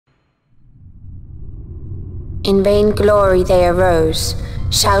In vain glory they arose,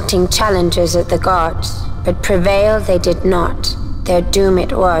 shouting challenges at the gods, but prevail they did not. Their doom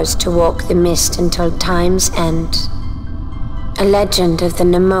it was to walk the mist until time's end. A legend of the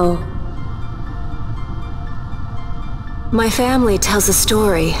Nemo. My family tells a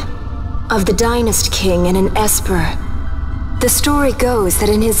story of the Dynast King and an Esper. The story goes that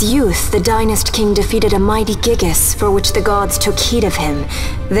in his youth, the Dynast King defeated a mighty Gigas, for which the gods took heed of him.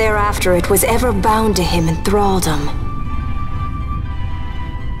 Thereafter it was ever bound to him in thraldom.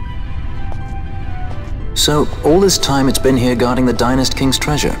 So, all this time it's been here guarding the Dynast King's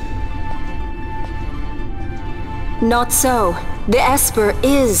treasure? Not so. The Esper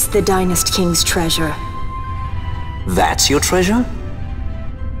is the Dynast King's treasure. That's your treasure?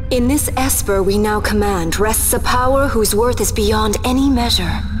 In this Esper we now command rests a power whose worth is beyond any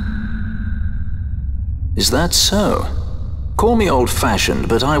measure. Is that so? Call me old-fashioned,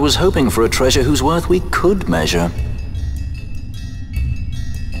 but I was hoping for a treasure whose worth we could measure.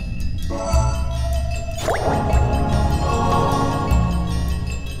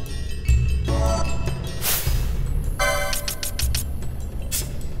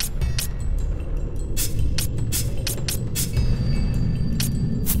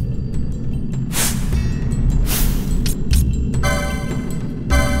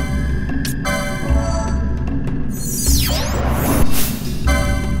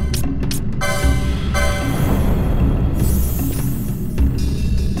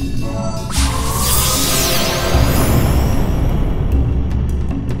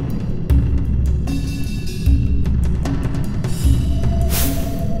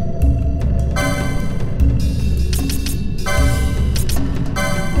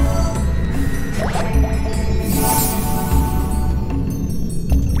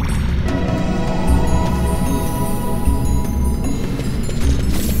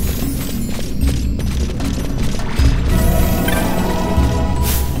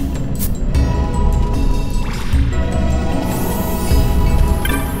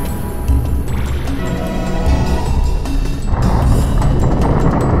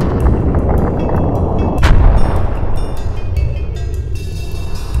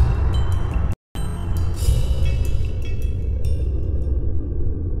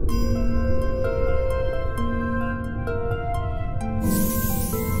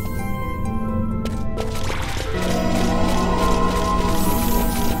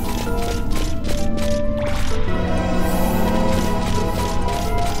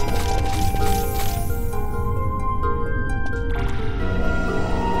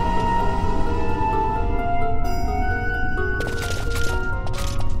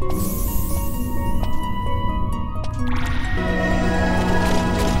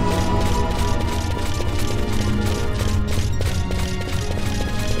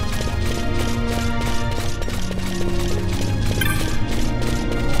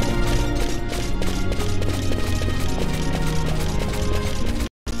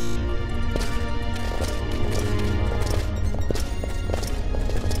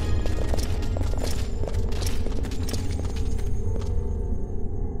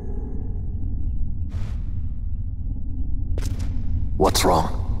 What's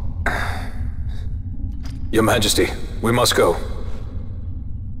wrong? Your Majesty, we must go.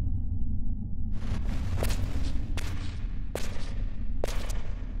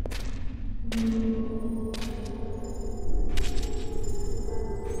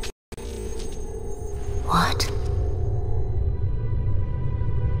 What?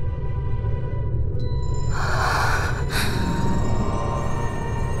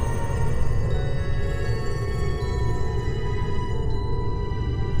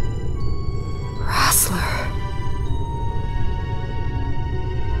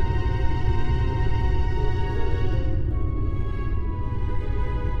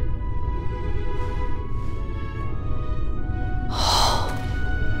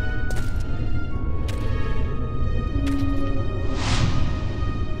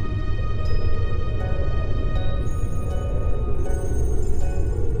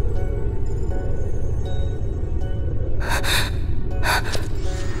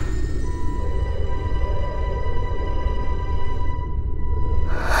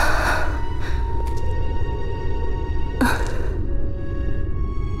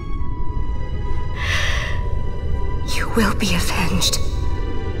 Will be avenged.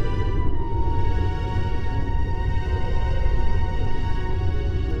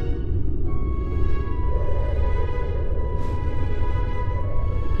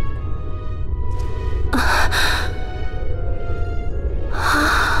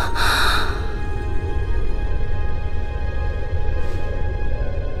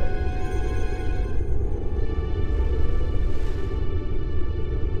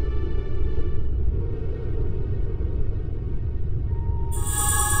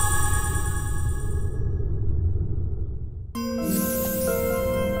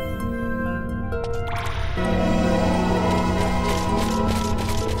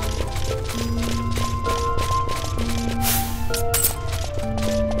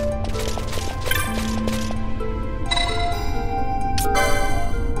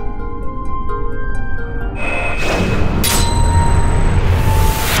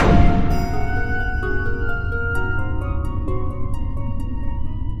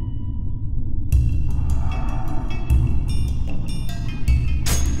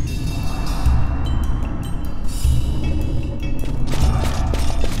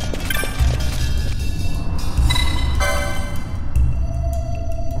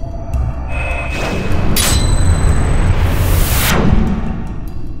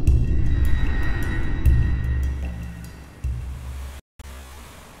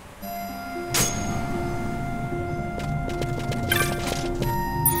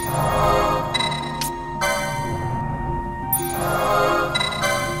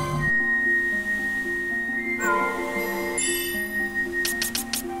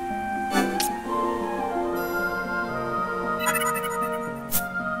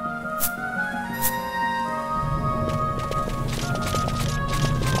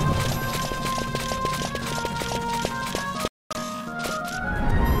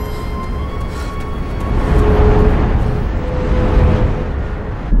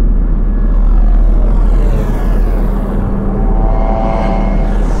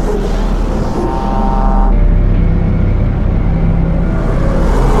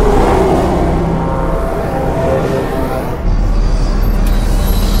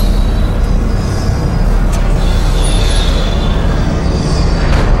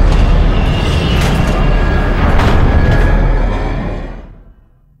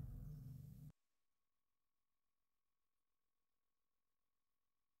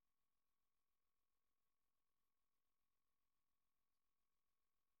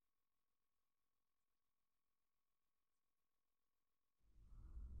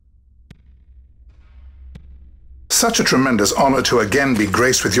 such a tremendous honor to again be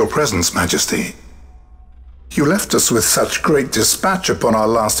graced with your presence, Majesty. You left us with such great dispatch upon our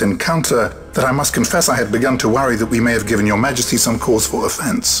last encounter that I must confess I had begun to worry that we may have given your Majesty some cause for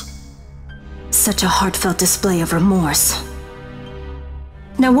offense. Such a heartfelt display of remorse.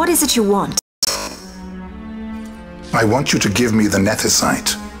 Now what is it you want? I want you to give me the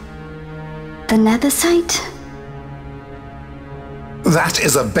Nethicite. The Nethicite? That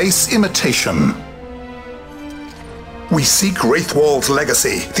is a base imitation. We seek Wraithwald's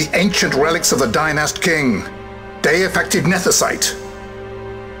legacy, the ancient relics of the Dynast King. Day-affected Nethicite.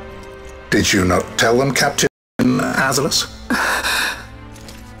 Did you not tell them, Captain Azalus?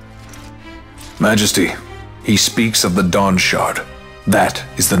 Majesty, he speaks of the Dawn Shard. That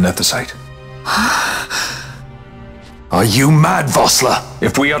is the Nethicite. Are you mad, Vossler?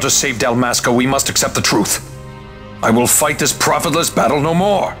 If we are to save Dalmasca, we must accept the truth. I will fight this profitless battle no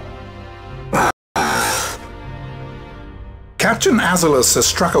more. Captain Azalus has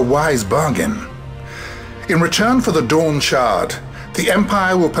struck a wise bargain. In return for the Dawn Shard, the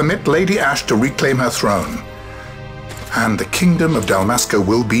Empire will permit Lady Ashe to reclaim her throne, and the Kingdom of Dalmasca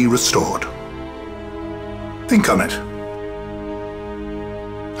will be restored. Think on it.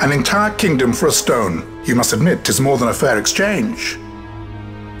 An entire kingdom for a stone, you must admit, is more than a fair exchange.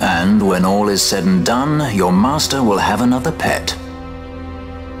 And when all is said and done, your master will have another pet.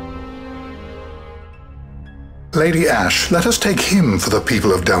 Lady Ashe, let us take him for the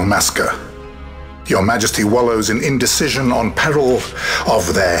people of Dalmasca. Your Majesty wallows in indecision on peril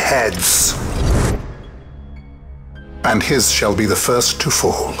of their heads. And his shall be the first to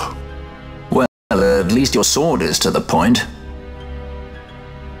fall. Well, at least your sword is to the point.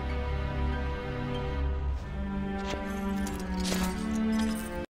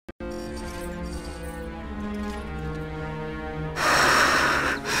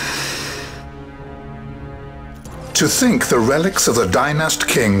 To think the relics of the Dynast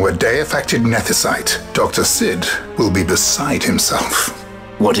King were day-affected Nethicite, Dr. Sid will be beside himself.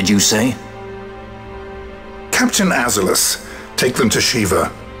 What did you say? Captain Azalus, take them to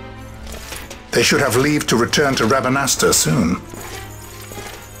Shiva. They should have leave to return to Rabanasta soon.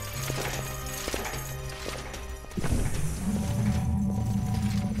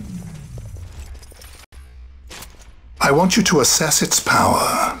 I want you to assess its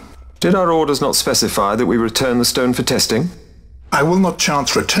power. Did our orders not specify that we return the stone for testing? I will not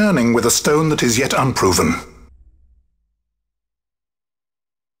chance returning with a stone that is yet unproven.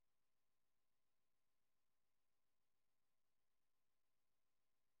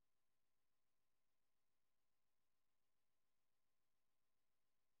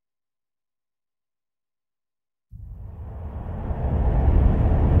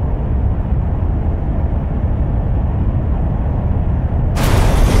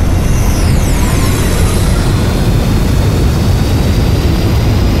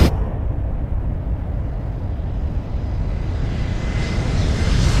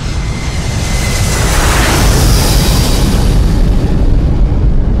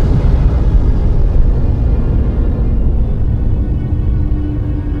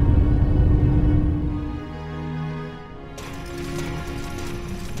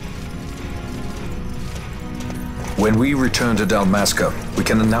 When we return to Dalmasca, we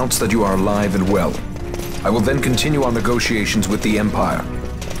can announce that you are alive and well. I will then continue our negotiations with the Empire.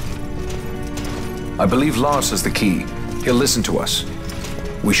 I believe Lars has the key. He'll listen to us.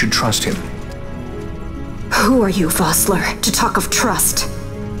 We should trust him. Who are you, Vossler, to talk of trust?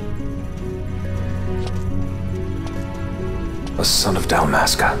 A son of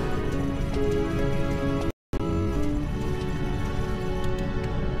Dalmasca.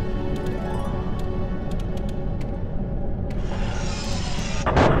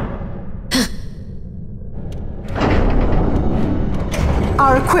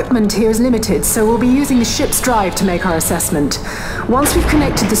 Our equipment here is limited, so we'll be using the ship's drive to make our assessment. Once we've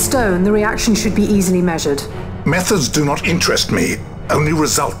connected the stone, the reaction should be easily measured. Methods do not interest me, only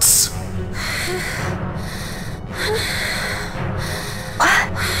results.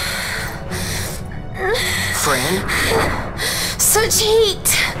 Friend? Such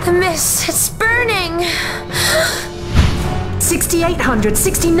heat! The mist, it's burning! 6,800,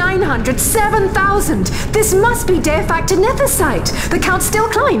 6,900, 7,000! This must be day-affected Nethicite! The count still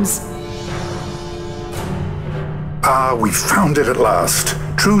climbs! Ah, we found it at last.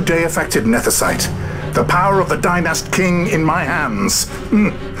 True day-affected Nethicite. The power of the Dynast King in my hands.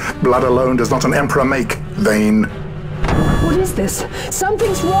 Blood alone does not an emperor make, vain. What is this?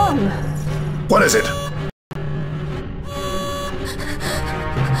 Something's wrong! What is it?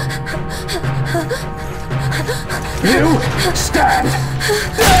 You stand!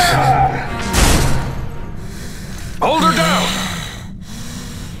 Hold her down!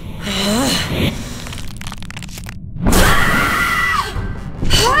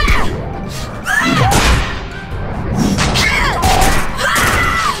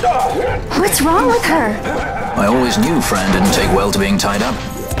 What's wrong with her? I always knew Fran didn't take well to being tied up.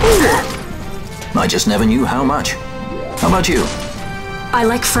 I just never knew how much. How about you? I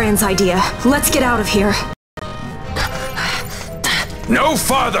like Fran's idea. Let's get out of here. No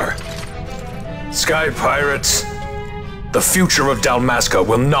farther! Sky Pirates, the future of Dalmasca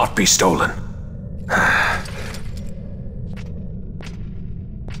will not be stolen.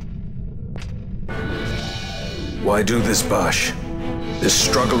 Why do this, Bash? This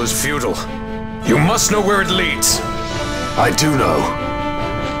struggle is futile. You must know where it leads. I do know.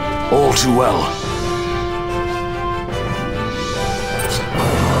 All too well.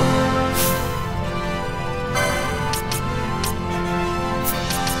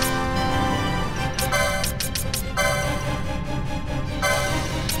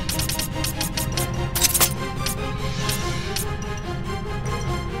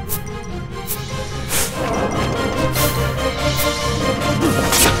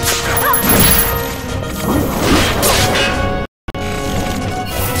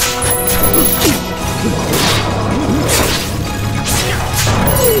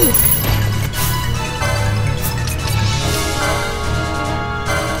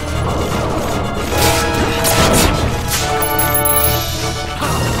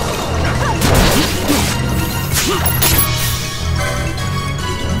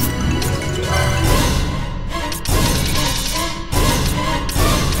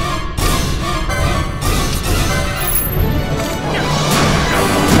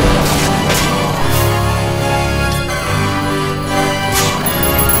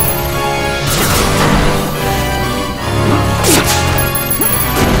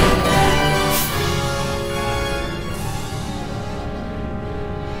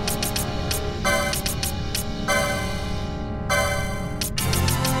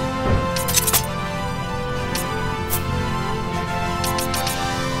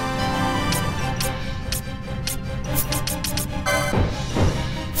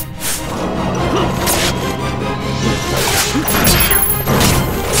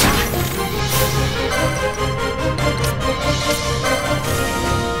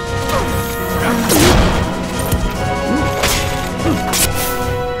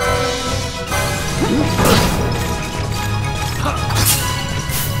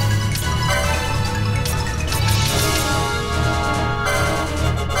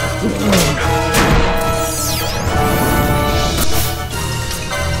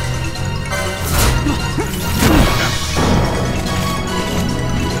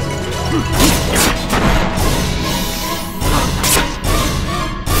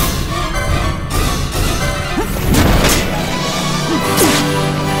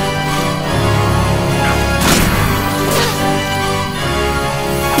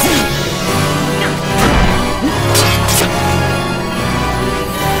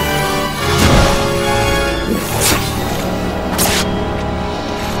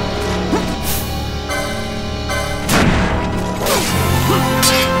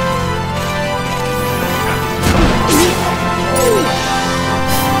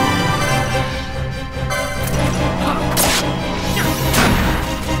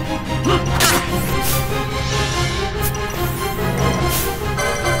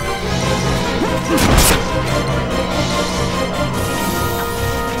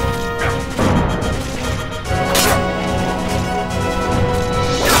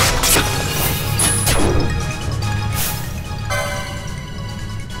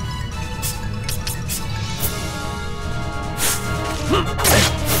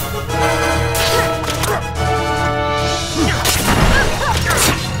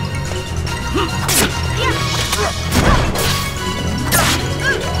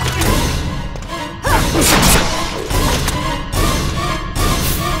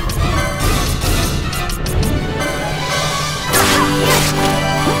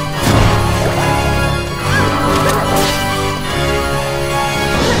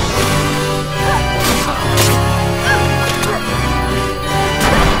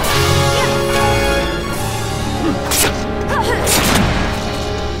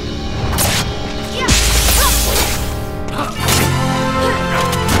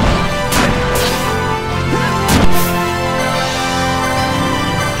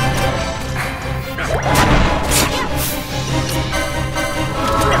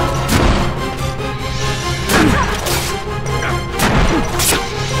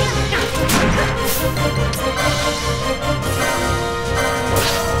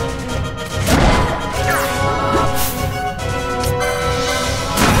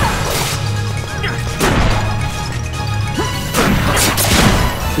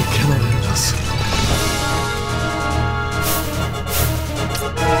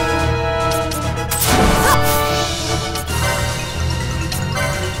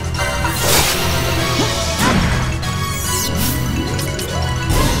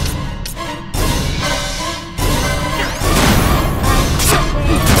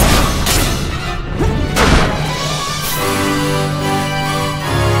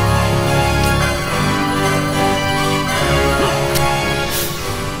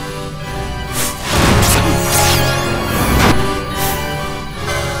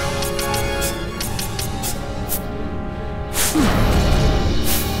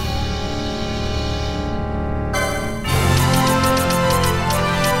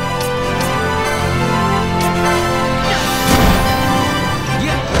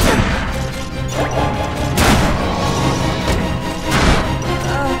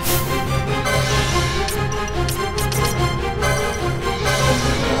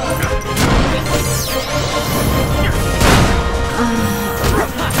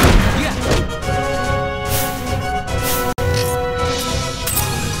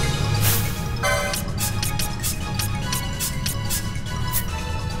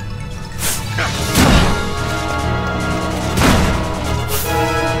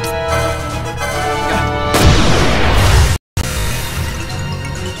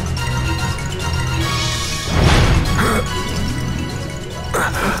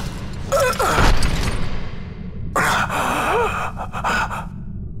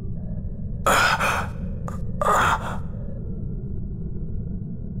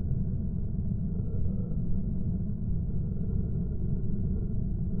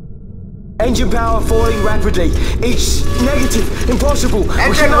 Engine power falling rapidly. It's negative. Impossible.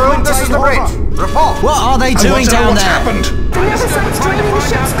 Engine room, this is the bridge. Report. What are they doing down there? Happened? The other side's draining the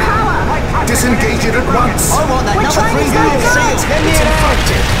ship's power! Disengage it at once. I want that We're number trying to 3 stay unit down. seats. Get me an air.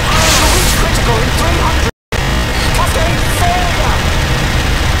 Reach critical in 300. Cascade failure.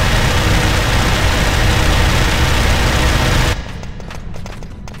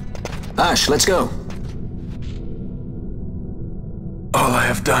 Ash, let's go. All I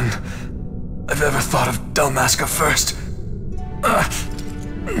have done, I've ever thought of Dalmasca first.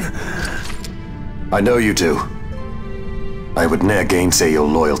 I know you do. I would ne'er gainsay your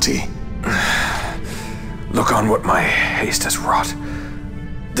loyalty. Look on what my haste has wrought.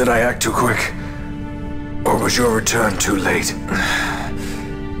 Did I act too quick? Or was your return too late?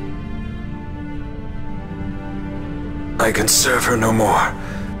 I can serve her no more.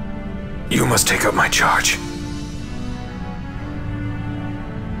 You must take up my charge.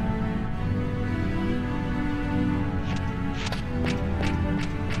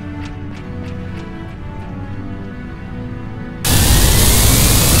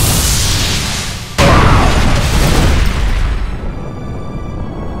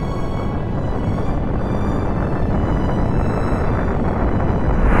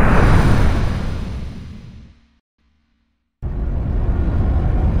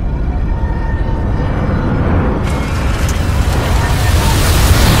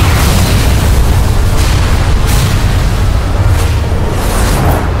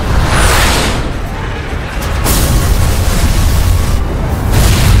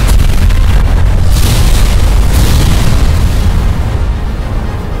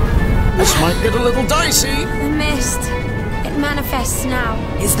 This might get a little dicey. The mist. It manifests now.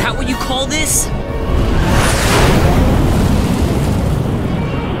 Is that what you call this?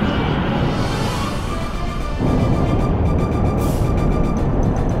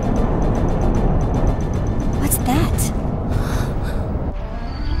 What's that?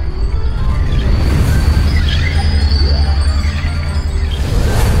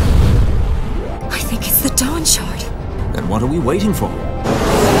 I think it's the Dawn Shard. Then what are we waiting for?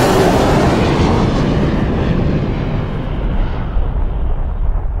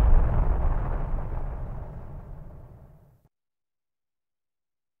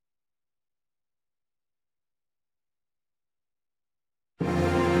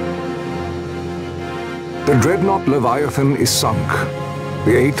 The dreadnought Leviathan is sunk.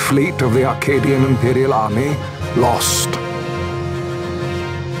 The 8th fleet of the Arcadian Imperial Army lost.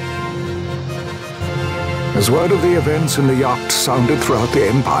 As word of the events in the yacht sounded throughout the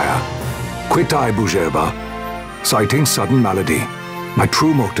Empire, quit I Bujeba, citing sudden malady. My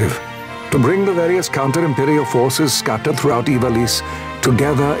true motive, to bring the various counter-imperial forces scattered throughout Ivalice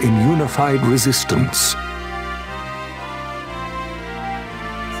together in unified resistance.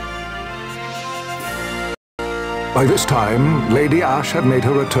 By this time, Lady Ash had made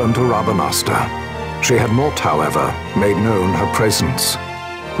her return to Rabanasta. She had not, however, made known her presence.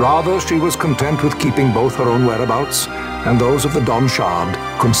 Rather, she was content with keeping both her own whereabouts and those of the Dawn Shard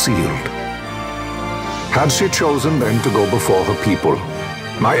concealed. Had she chosen then to go before her people,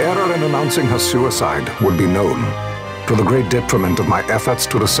 my error in announcing her suicide would be known, to the great detriment of my efforts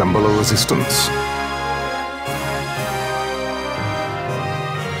to assemble a resistance.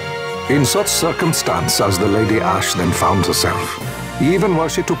 In such circumstance as the Lady Ash then found herself, even were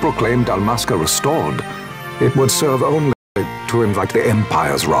she to proclaim Dalmasca restored, it would serve only to invite the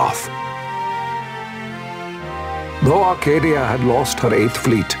Empire's wrath. Though Arcadia had lost her 8th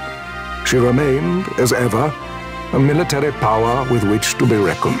fleet, she remained, as ever, a military power with which to be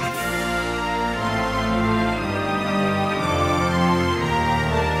reckoned.